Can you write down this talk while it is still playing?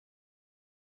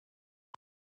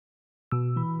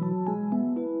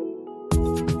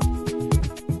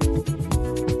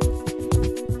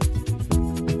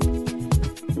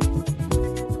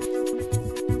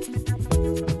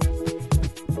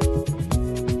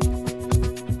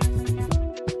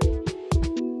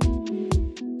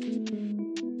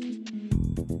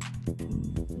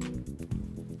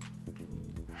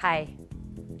Hi,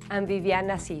 I'm Viviane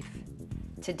Nassif.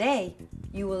 Today,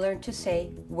 you will learn to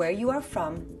say where you are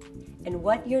from and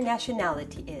what your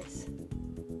nationality is.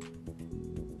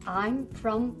 I'm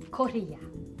from Korea.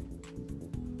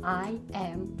 I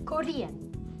am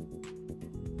Korean.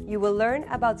 You will learn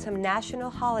about some national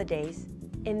holidays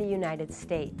in the United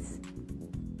States.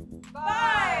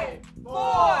 5,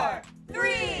 4,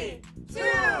 3, 2,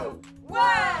 1.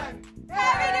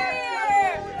 Happy New Year!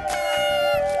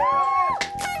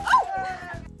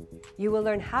 You will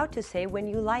learn how to say when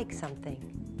you like something.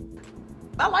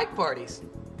 I like parties.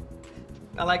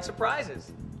 I like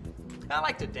surprises. I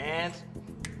like to dance.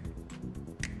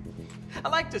 I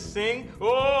like to sing.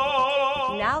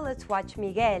 Oh! Now let's watch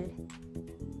Miguel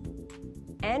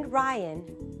and Ryan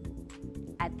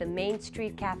at the Main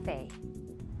Street Cafe.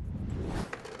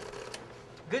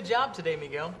 Good job today,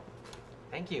 Miguel.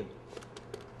 Thank you.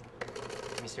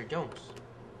 Mr. Jones,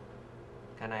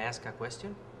 can I ask a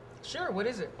question? Sure, what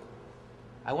is it?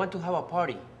 I want to have a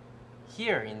party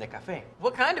here in the cafe.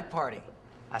 What kind of party?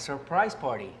 A surprise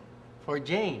party for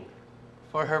Jane,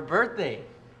 for her birthday.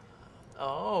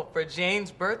 Oh, for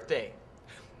Jane's birthday.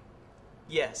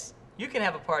 Yes, you can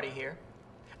have a party here.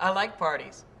 I like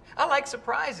parties. I like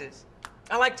surprises.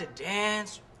 I like to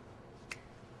dance.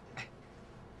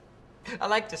 I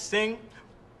like to sing.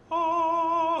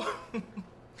 Oh!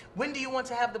 When do you want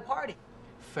to have the party?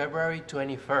 February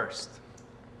 21st.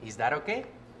 Is that okay?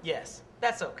 Yes,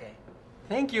 that's okay.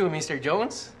 Thank you, Mr.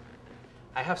 Jones.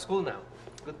 I have school now.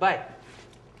 Goodbye.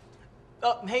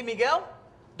 Oh, hey, Miguel,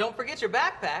 don't forget your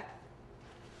backpack.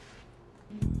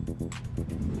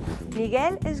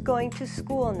 Miguel is going to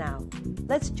school now.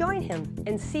 Let's join him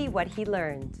and see what he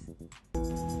learns.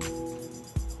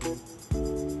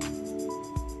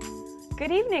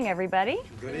 Good evening, everybody.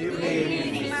 Good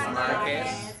evening, Ms.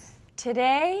 Marquez.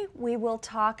 Today, we will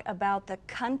talk about the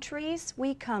countries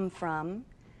we come from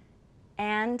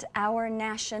and our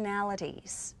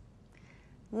nationalities.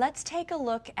 Let's take a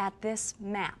look at this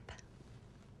map.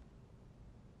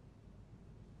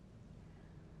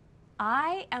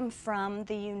 I am from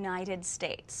the United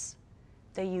States.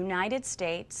 The United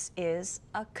States is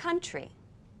a country.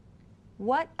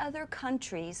 What other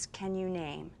countries can you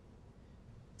name?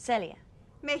 Celia.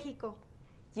 México.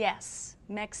 Yes,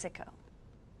 Mexico.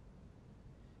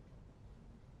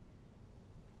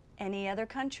 Any other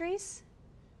countries?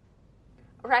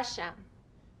 Russia.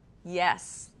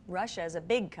 Yes, Russia is a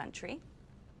big country.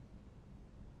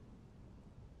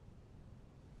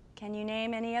 Can you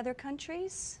name any other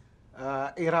countries?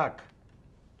 Iraq.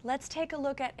 Let's take a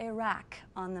look at Iraq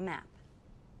on the map.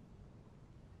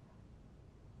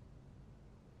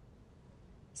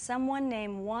 Someone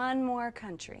name one more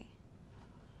country.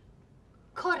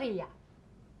 Korea.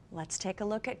 Let's take a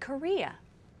look at Korea.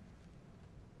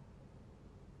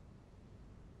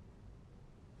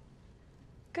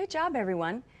 Good job,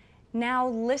 everyone. Now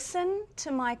listen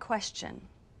to my question.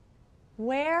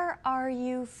 Where are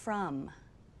you from?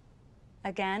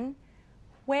 Again,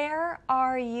 where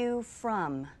are you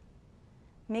from?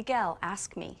 Miguel,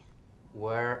 ask me.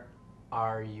 Where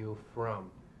are you from?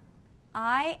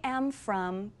 I am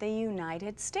from the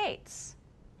United States.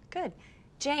 Good.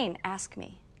 Jane, ask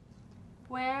me.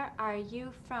 Where are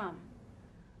you from?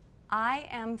 I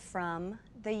am from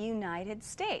the United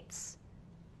States.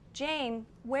 Jane,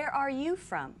 where are you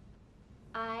from?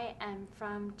 I am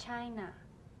from China.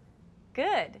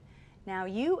 Good. Now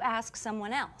you ask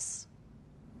someone else.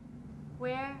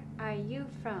 Where are you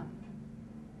from?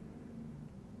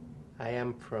 I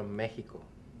am from Mexico.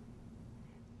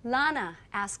 Lana,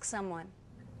 ask someone.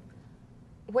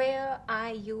 Where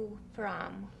are you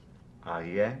from? I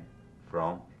am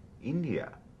from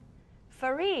India.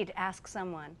 Farid, ask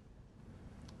someone.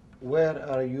 Where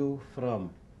are you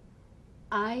from?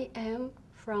 I am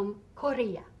from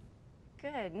Korea.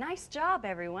 Good. Nice job,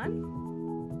 everyone.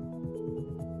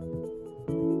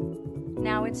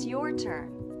 Now it's your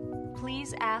turn.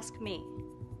 Please ask me.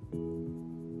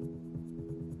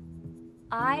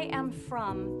 I am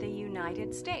from the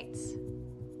United States.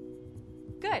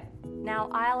 Good. Now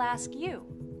I'll ask you.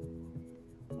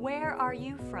 Where are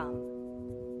you from?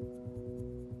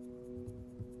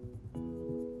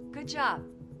 Good job.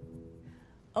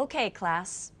 Okay,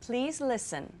 class, please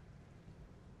listen.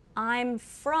 I'm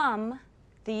from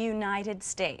the United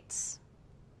States.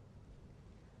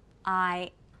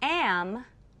 I am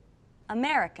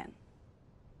American.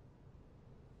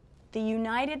 The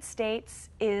United States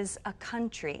is a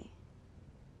country.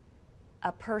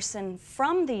 A person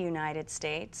from the United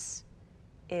States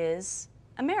is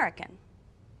American.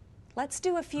 Let's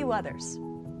do a few others.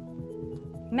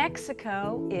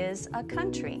 Mexico is a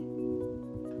country.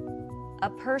 A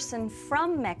person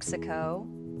from Mexico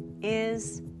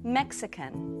is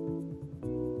Mexican.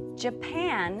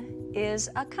 Japan is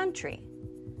a country.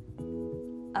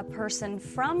 A person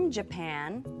from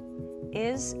Japan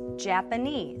is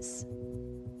Japanese.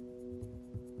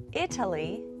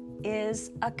 Italy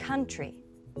is a country.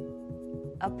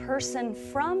 A person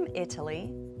from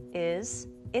Italy is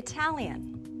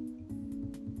Italian.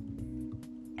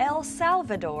 El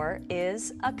Salvador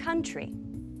is a country.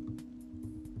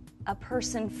 A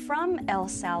person from El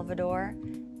Salvador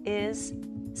is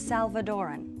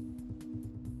Salvadoran.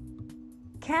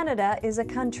 Canada is a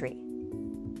country.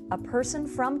 A person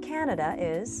from Canada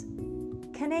is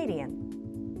Canadian.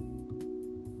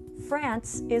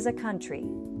 France is a country.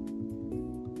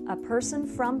 A person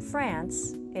from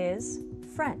France is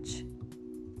French.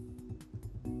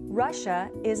 Russia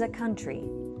is a country.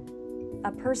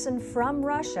 A person from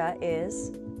Russia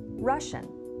is Russian.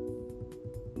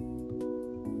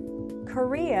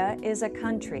 Korea is a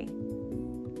country.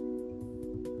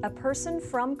 A person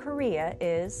from Korea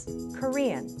is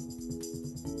Korean.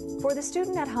 For the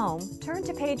student at home, turn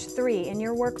to page 3 in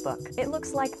your workbook. It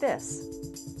looks like this.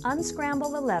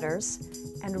 Unscramble the letters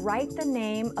and write the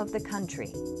name of the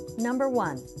country. Number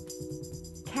 1,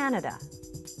 Canada.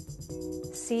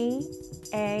 C-A-N-A-D-A.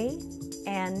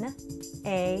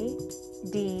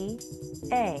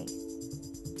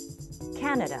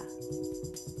 Canada.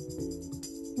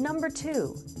 Number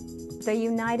 2, the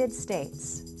United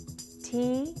States.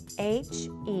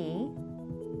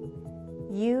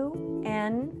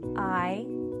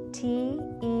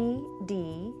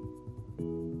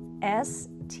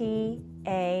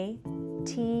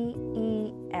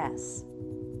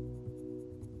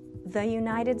 The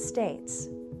United States.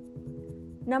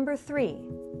 Number 3,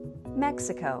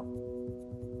 Mexico.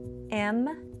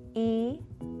 M-E-X-I-C-O.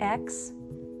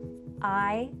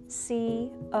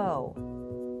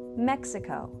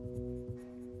 Mexico.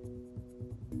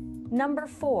 Number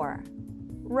 4,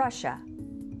 Russia.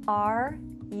 R-U-S-S-I-A.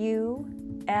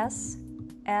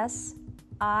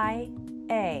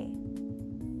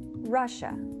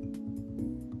 Russia.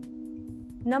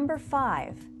 Number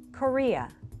 5, Korea.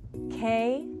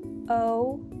 K-O-R-E-A.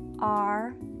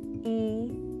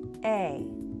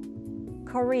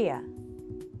 Korea.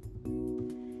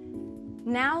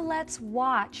 Now let's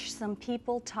watch some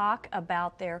people talk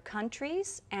about their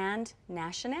countries and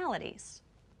nationalities.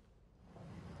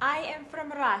 I am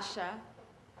from Russia.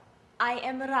 I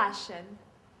am Russian.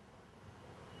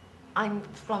 I'm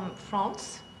from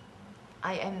France.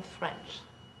 I am French.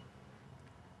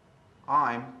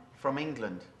 I'm from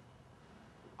England.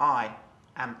 I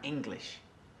am English.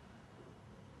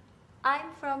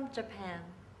 I'm from Japan.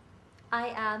 I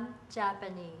am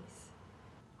Japanese.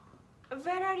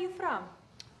 Where are you from?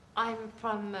 I'm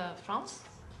from France.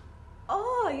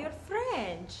 Oh, you're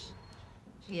French.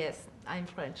 Yes, I'm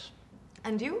French.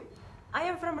 And you? I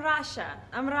am from Russia.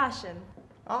 I'm Russian.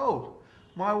 Oh,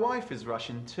 my wife is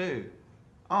Russian too.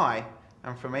 I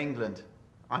am from England.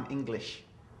 I'm English.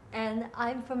 And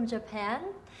I'm from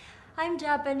Japan. I'm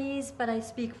Japanese, but I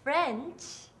speak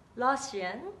French,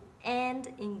 Russian, and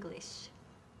English.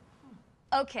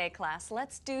 Okay, class,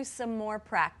 let's do some more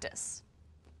practice.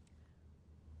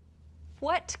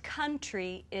 What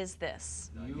country is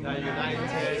this? The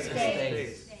United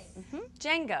States.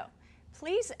 Django,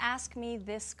 please ask me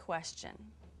this question.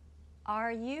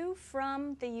 Are you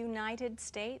from the United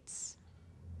States?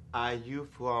 Are you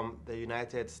from the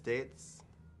United States?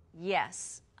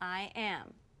 Yes, I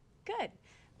am. Good.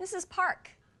 Mrs.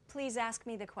 Park, please ask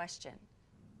me the question.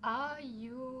 Are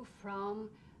you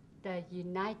from the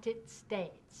United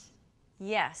States?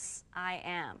 Yes, I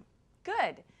am.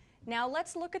 Good. Now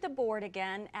let's look at the board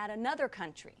again at another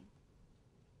country.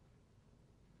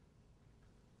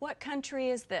 What country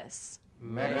is this?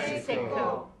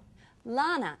 Mexico.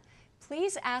 Lana,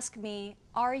 please ask me,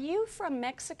 are you from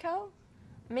Mexico?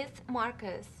 Miss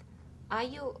Marcus, are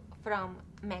you from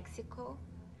Mexico?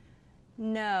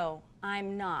 No,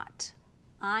 I'm not.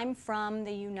 I'm from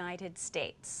the United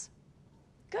States.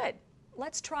 Good.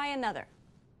 Let's try another.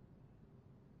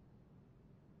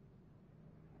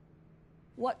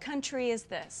 What country is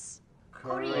this?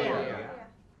 Korea.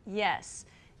 Yes.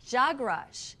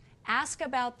 Jagraj, ask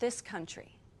about this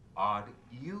country. Are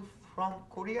you from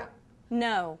Korea?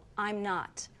 No, I'm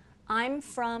not. I'm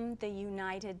from the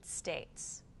United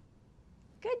States.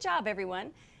 Good job,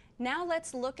 everyone. Now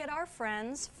let's look at our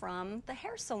friends from the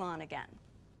hair salon again.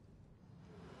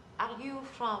 Are you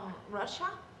from Russia?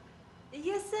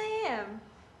 Yes, I am.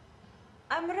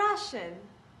 I'm Russian.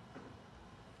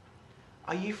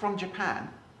 Are you from Japan?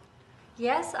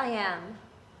 Yes, I am.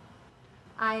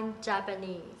 I'm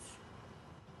Japanese.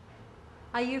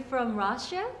 Are you from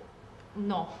Russia?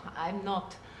 No, I'm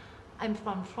not. I'm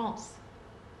from France.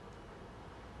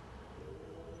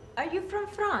 Are you from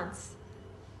France?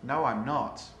 No, I'm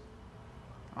not.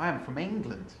 I am from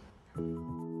England.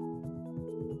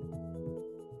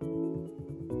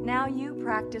 Now you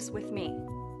practice with me.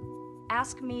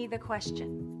 Ask me the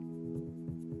question.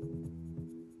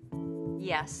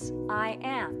 Yes, I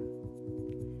am.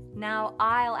 Now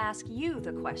I'll ask you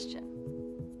the question.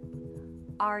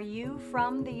 Are you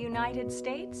from the United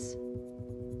States?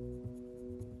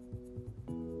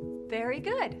 Very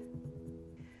good.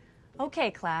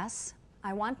 Okay, class,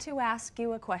 I want to ask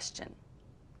you a question.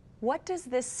 What does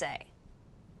this say?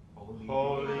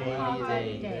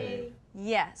 Holiday.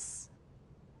 Yes,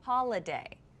 holiday.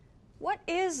 What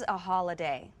is a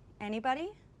holiday?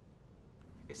 Anybody?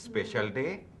 A special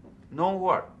day, no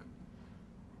work.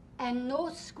 And no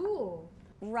school.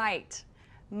 Right.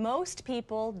 Most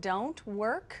people don't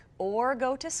work or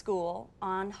go to school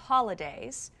on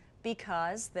holidays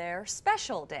because they're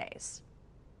special days.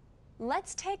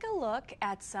 Let's take a look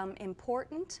at some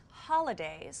important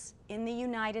holidays in the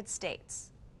United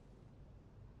States.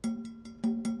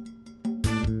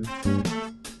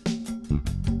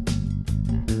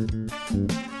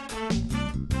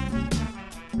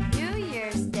 New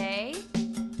Year's Day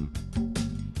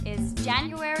is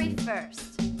January 1st.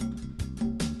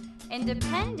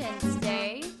 Independence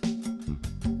Day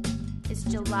is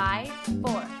July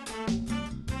 4th.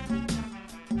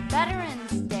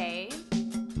 Veterans Day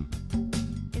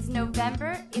is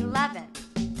November 11th.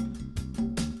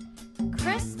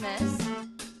 Christmas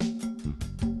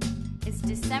is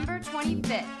December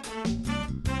 25th.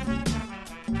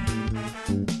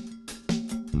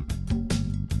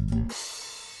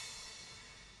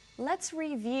 Let's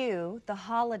review the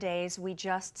holidays we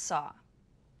just saw.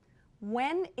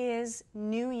 When is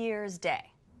New Year's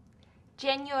Day?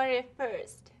 January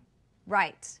 1st.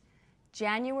 Right.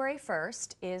 January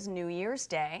 1st is New Year's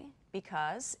Day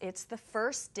because it's the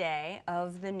first day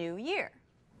of the new year.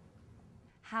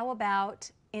 How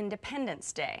about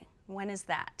Independence Day? When is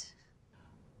that?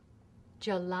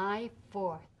 July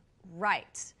 4th.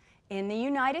 Right. In the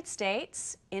United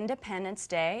States, Independence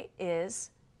Day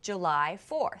is July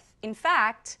 4th. In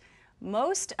fact,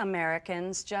 most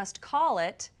Americans just call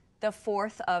it the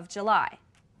 4th of July.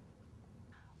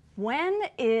 When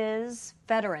is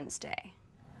Veterans Day?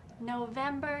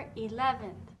 November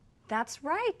 11th. That's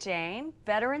right, Jane.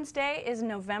 Veterans Day is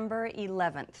November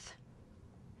 11th.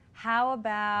 How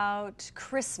about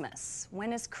Christmas?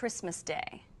 When is Christmas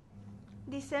Day?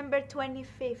 December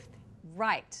 25th.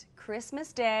 Right.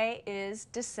 Christmas Day is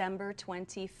December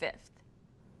 25th.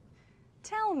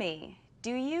 Tell me,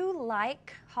 do you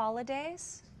like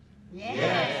holidays?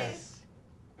 Yes.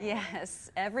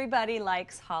 Yes, everybody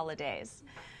likes holidays.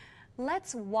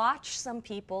 Let's watch some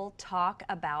people talk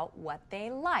about what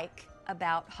they like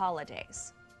about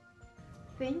holidays.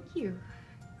 Thank you.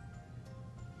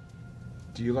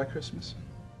 Do you like Christmas?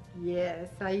 Yes,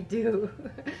 I do.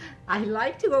 I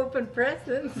like to open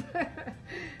presents.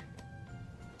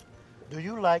 Do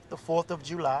you like the 4th of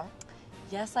July?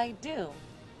 Yes, I do.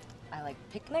 I like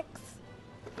picnics,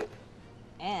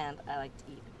 and I like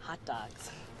to eat hot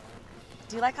dogs.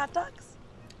 Do you like hot dogs?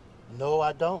 No,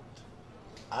 I don't.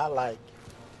 I like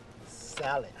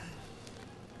salad.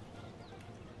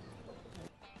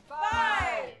 5,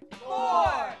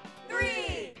 4,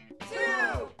 3, 2,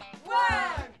 1.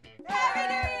 Happy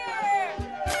New Year!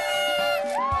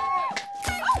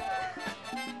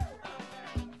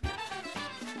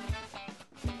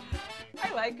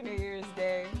 I like New Year's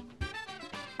Day.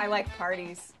 I like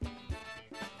parties.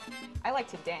 I like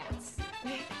to dance.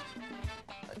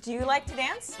 Do you like to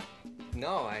dance?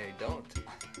 No, I don't.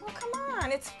 Well, come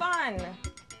on, it's fun.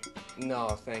 No,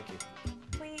 thank you.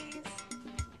 Please.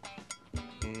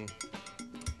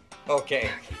 Okay.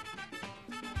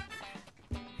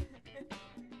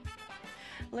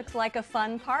 Looks like a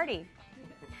fun party.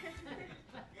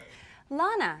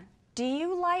 Lana, do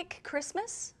you like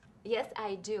Christmas? Yes,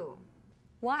 I do.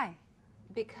 Why?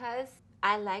 Because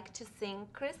I like to sing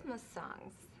Christmas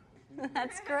songs.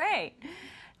 That's great.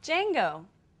 Django,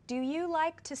 do you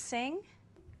like to sing?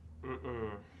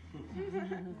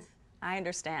 I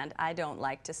understand. I don't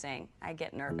like to sing. I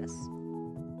get nervous.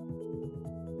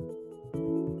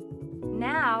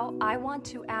 Now I want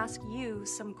to ask you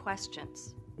some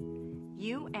questions.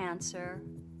 You answer,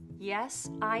 yes,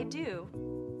 I do,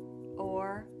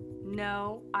 or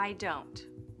no, I don't.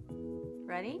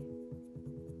 Ready?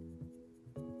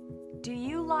 Do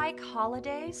you like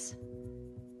holidays?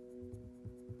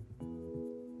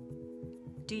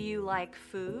 Do you like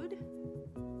food?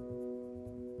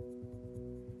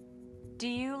 Do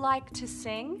you like to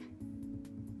sing?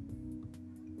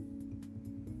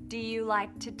 Do you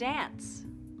like to dance?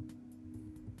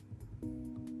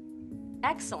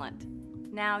 Excellent.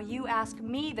 Now you ask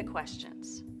me the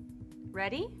questions.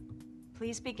 Ready?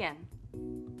 Please begin.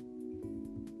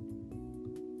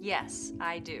 Yes,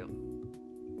 I do.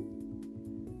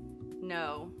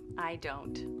 No, I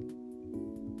don't.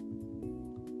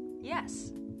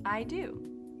 Yes, I do.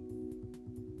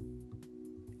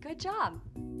 Good job.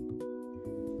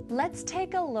 Let's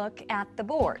take a look at the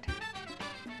board.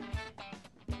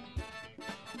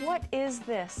 What is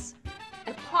this?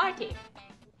 A party.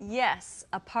 Yes,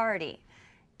 a party.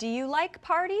 Do you like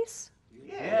parties?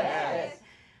 Yes.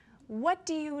 What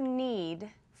do you need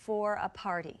for a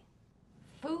party?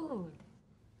 Food.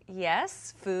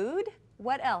 Yes, food.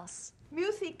 What else?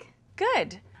 Music.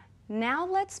 Good. Now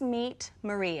let's meet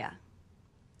Maria.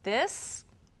 This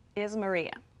is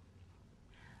Maria.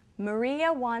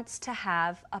 Maria wants to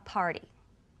have a party.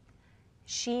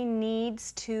 She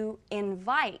needs to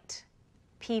invite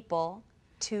people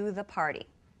to the party.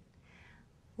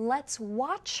 Let's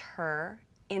watch her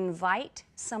invite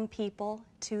some people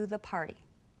to the party.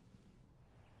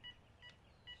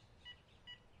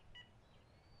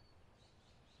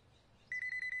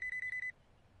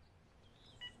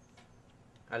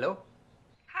 Hello?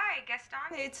 Hi,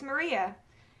 Gaston. It's Maria.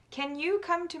 Can you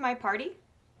come to my party?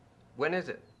 When is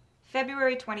it?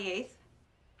 February 28th.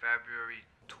 February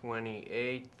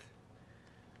 28th.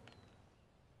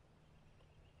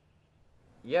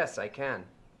 Yes, I can.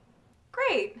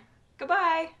 Great.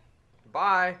 Goodbye.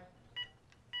 Bye.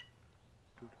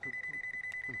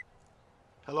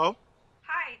 Hello?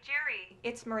 Hi, Jerry.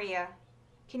 It's Maria.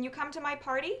 Can you come to my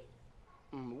party?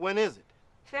 When is it?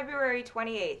 February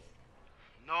 28th.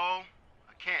 No,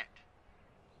 I can't.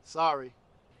 Sorry.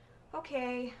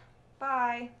 Okay.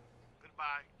 Bye.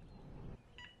 Goodbye.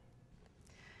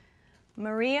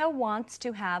 Maria wants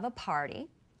to have a party.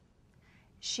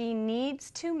 She needs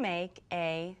to make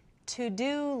a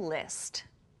to-do list.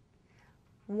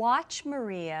 Watch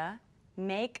Maria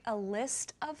make a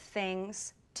list of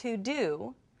things to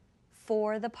do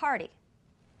for the party.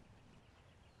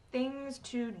 Things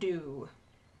to do.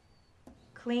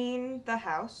 Clean the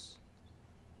house.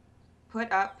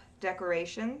 Put up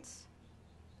decorations.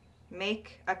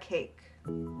 Make a cake.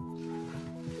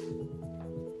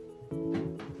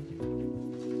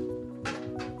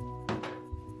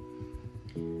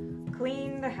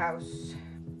 Clean the house.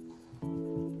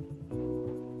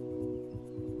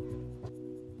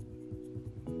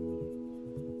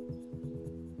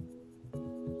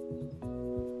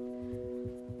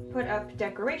 Put up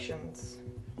decorations.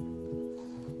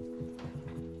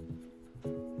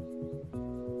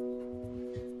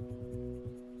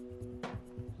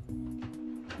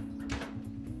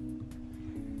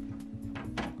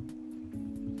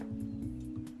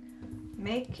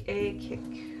 Make a cake.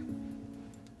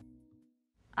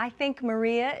 I think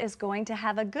Maria is going to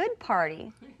have a good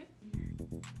party.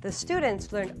 The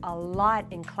students learned a lot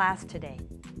in class today.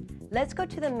 Let's go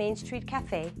to the Main Street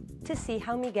Cafe to see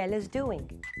how Miguel is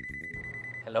doing.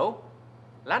 Hello?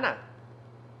 Lana,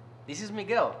 this is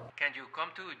Miguel. Can you come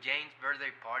to Jane's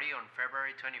birthday party on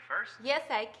February 21st? Yes,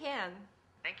 I can.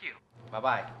 Thank you.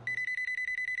 Bye-bye.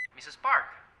 Mrs. Park,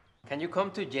 can you come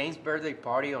to Jane's birthday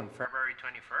party on February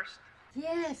 21st?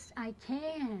 Yes, I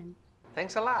can.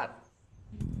 Thanks a lot.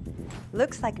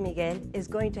 Looks like Miguel is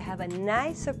going to have a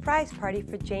nice surprise party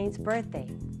for Jane's birthday.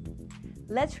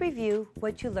 Let's review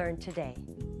what you learned today.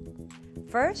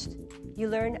 First, you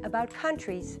learned about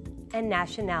countries and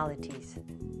nationalities.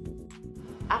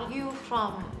 Are you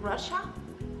from Russia?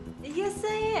 Yes,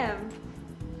 I am.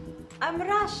 I'm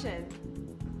Russian.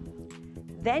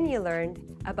 Then you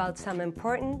learned about some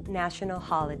important national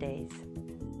holidays.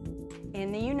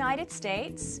 In the United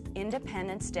States,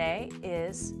 Independence Day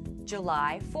is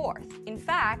July 4th. In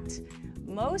fact,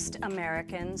 most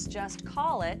Americans just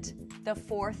call it the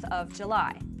 4th of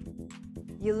July.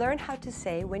 You learn how to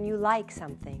say when you like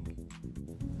something.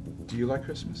 Do you like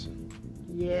Christmas?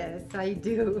 Yes, I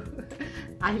do.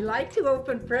 I like to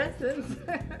open presents.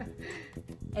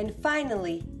 And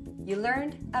finally, you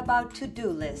learned about to-do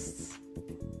lists.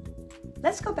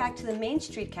 Let's go back to the Main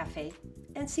Street Cafe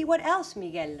and see what else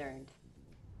Miguel learned.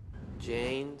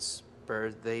 Jane's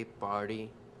birthday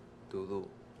party to do.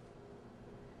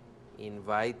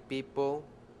 Invite people,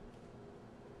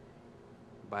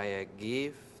 buy a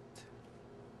gift,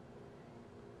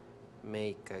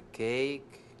 make a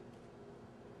cake,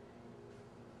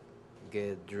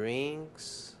 get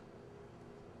drinks,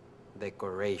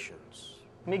 decorations.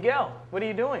 Miguel, what are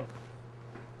you doing?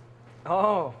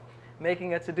 Oh,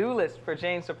 making a to-do list for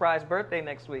Jane's surprise birthday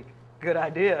next week. Good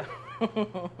idea.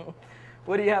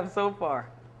 What do you have so far?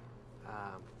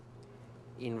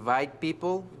 Invite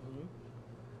people,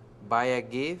 buy a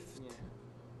gift,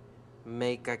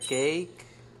 make a cake,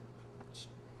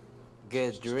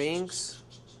 get drinks.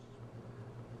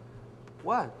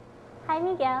 What? Hi,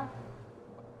 Miguel.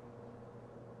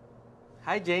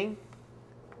 Hi, Jane.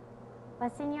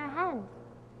 What's in your hand?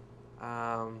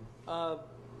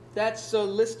 That's a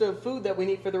list of food that we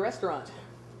need for the restaurant.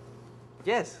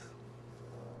 Yes.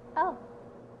 Oh,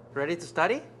 Ready to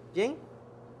study, Jane?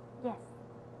 yes.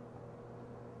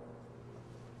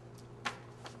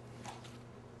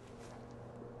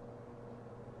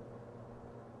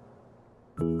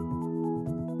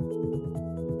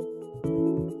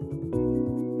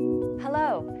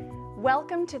 Hello,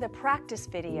 welcome to the practice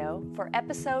video for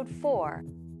episode 4.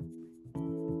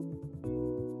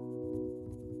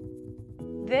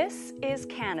 This is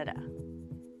Canada.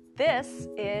 This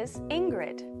is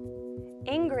Ingrid.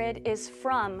 Ingrid is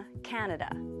from Canada.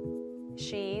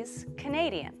 She's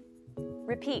Canadian.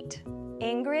 Repeat,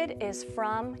 Ingrid is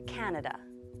from Canada.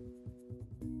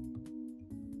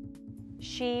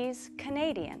 She's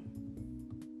Canadian.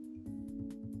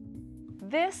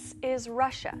 This is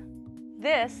Russia.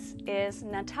 This is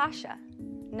Natasha.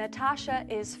 Natasha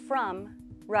is from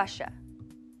Russia.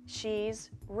 She's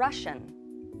Russian.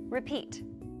 Repeat,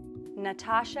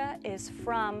 Natasha is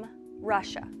from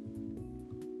Russia.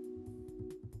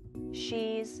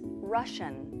 She's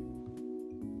Russian.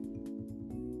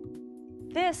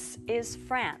 This is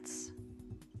France.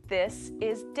 This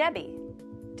is Debbie.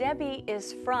 Debbie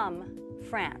is from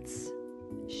France.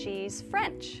 She's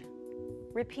French.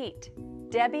 Repeat,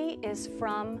 Debbie is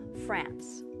from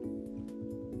France.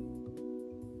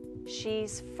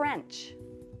 She's French.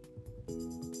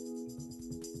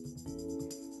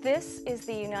 This is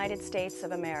the United States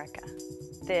of America.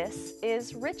 This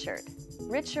is Richard.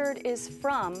 Richard is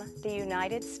from the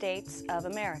United States of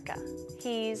America.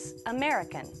 He's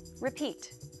American.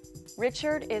 Repeat.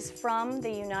 Richard is from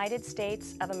the United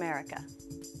States of America.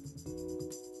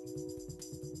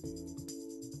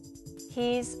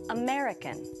 He's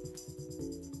American.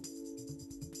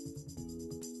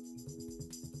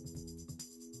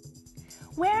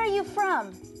 Where are you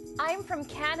from? I'm from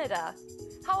Canada.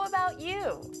 How about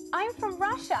you? I'm from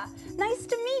Russia. Nice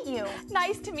to meet you.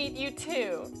 Nice to meet you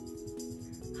too.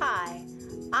 Hi,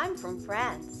 I'm from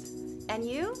France. And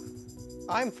you?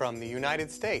 I'm from the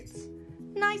United States.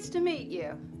 Nice to meet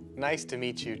you. Nice to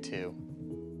meet you too.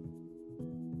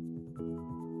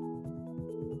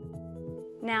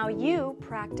 Now you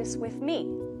practice with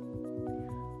me.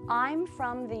 I'm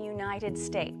from the United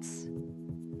States.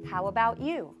 How about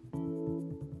you?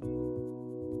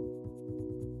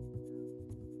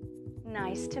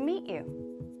 Nice to meet you.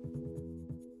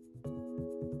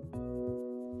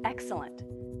 Excellent.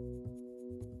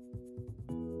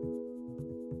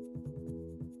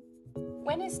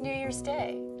 When is New Year's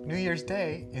Day? New Year's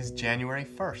Day is January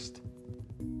 1st.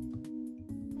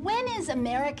 When is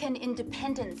American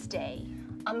Independence Day?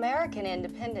 American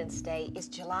Independence Day is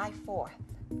July 4th.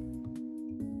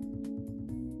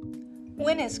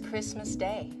 When is Christmas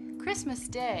Day? Christmas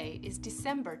Day is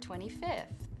December 25th.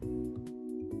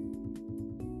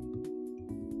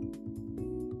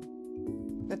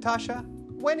 Natasha,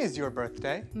 when is your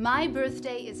birthday? My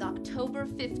birthday is October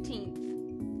 15th.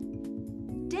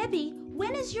 Debbie,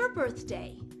 when is your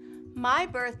birthday? My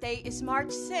birthday is March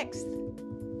 6th.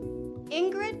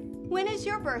 Ingrid, when is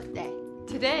your birthday?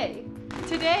 Today.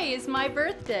 Today is my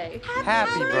birthday.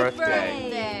 Happy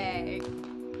birthday!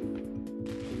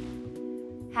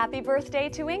 Happy birthday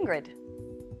to Ingrid.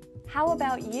 How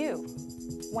about you?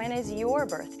 When is your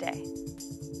birthday?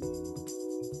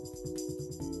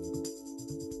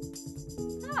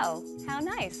 Oh, how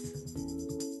nice.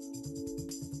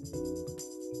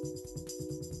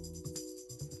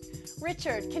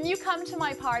 Richard, can you come to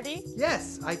my party?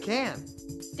 Yes, I can.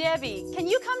 Debbie, can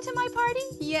you come to my party?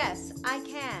 Yes, I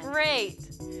can. Great.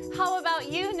 How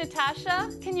about you, Natasha?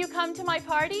 Can you come to my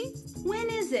party? When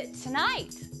is it?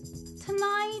 Tonight.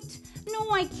 Tonight?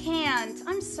 No, I can't.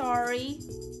 I'm sorry.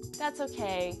 That's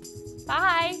okay.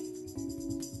 Bye.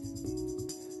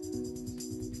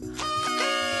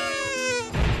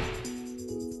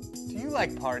 Do you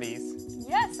like parties?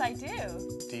 Yes, I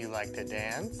do. Do you like to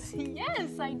dance?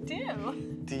 Yes, I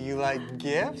do. Do you like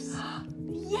gifts?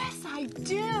 Yes, I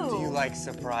do. Do you like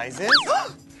surprises?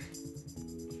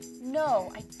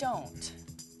 No, I don't.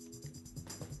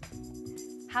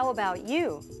 How about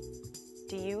you?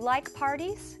 Do you like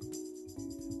parties?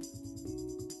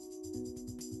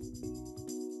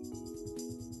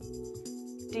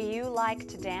 Do you like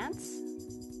to dance?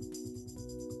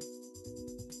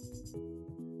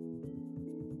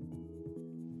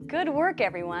 Good work,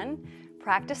 everyone.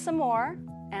 Practice some more,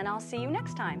 and I'll see you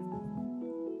next time.